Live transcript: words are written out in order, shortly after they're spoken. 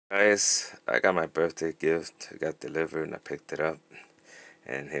Guys, I got my birthday gift. It got delivered and I picked it up.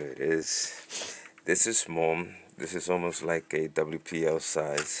 And here it is. This is small. This is almost like a WPL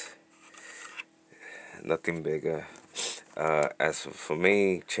size. Nothing bigger. As for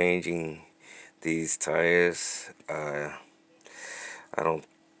me, changing these tires, I don't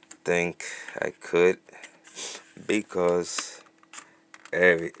think I could because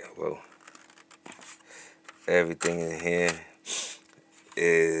every well everything in here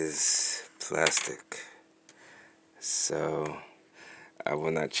is plastic. So I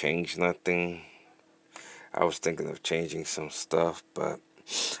will not change nothing. I was thinking of changing some stuff, but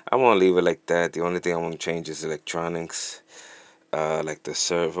I want to leave it like that. The only thing I want to change is electronics, like the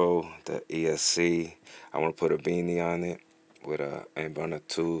servo, the ESC. I want to put a beanie on it with a burner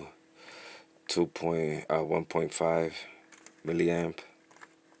 1.5 milliamp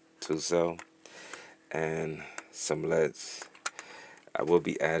 2 cell and some LEDs. I will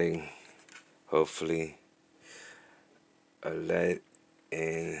be adding, hopefully, a LED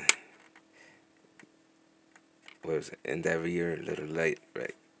in in that rear little light,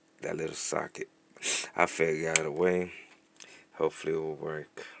 right? That little socket. I'll figure out a way. Hopefully it will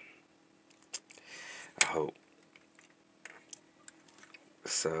work. I hope.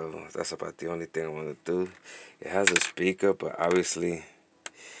 So that's about the only thing I want to do. It has a speaker, but obviously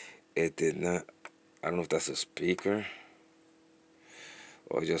it did not. I don't know if that's a speaker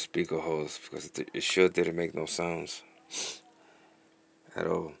or just speaker holes, because it sure didn't make no sounds at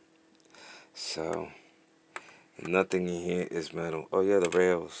all. So nothing in here is metal. Oh yeah, the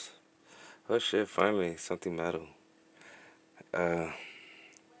rails. Oh shit, finally something metal. Yeah,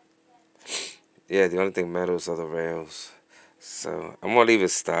 the only thing metal is are the rails. So I'm gonna leave it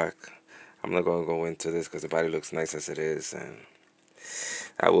stock. I'm not gonna go into this because the body looks nice as it is, and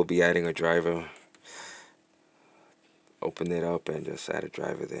I will be adding a driver. Open it up and just add a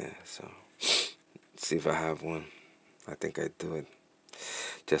driver there. So see if I have one. I think I do it.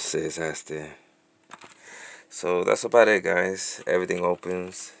 Just says as there. So that's about it, guys. Everything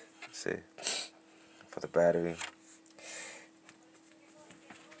opens. See, for the battery,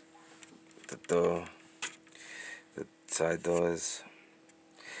 the door, the side doors.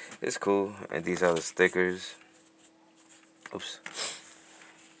 It's cool, and these are the stickers. Oops.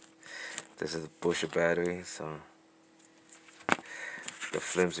 This is the pusher battery, so the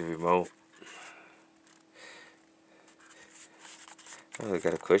flimsy remote. Oh, it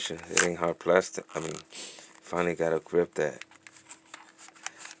got a cushion. It ain't hard plastic. I mean, finally got a grip that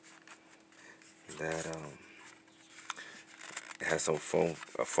it has some a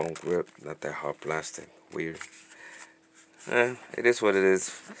foam grip, not that hard plastic. Weird. It is what it is.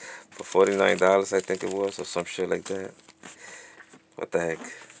 For $49, I think it was, or some shit like that. What the heck?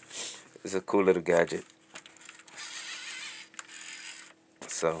 It's a cool little gadget.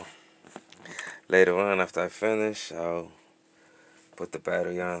 So later on, after I finish, I'll put the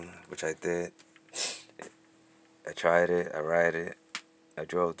battery on, which I did. I tried it, I ride it, I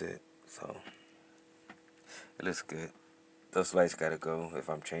drove it, so it looks good. Those lights gotta go if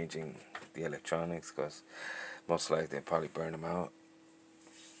I'm changing the electronics, because most likely they'll probably burn them out.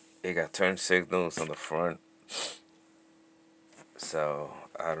 It got turn signals on the front, so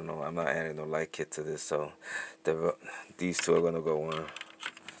I don't know. I'm not adding no light kit to this, so these two are gonna go on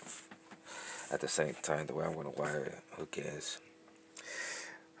at the same time. The way I'm gonna wire it, who cares?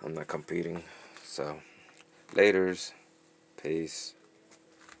 I'm not competing. So laters, peace.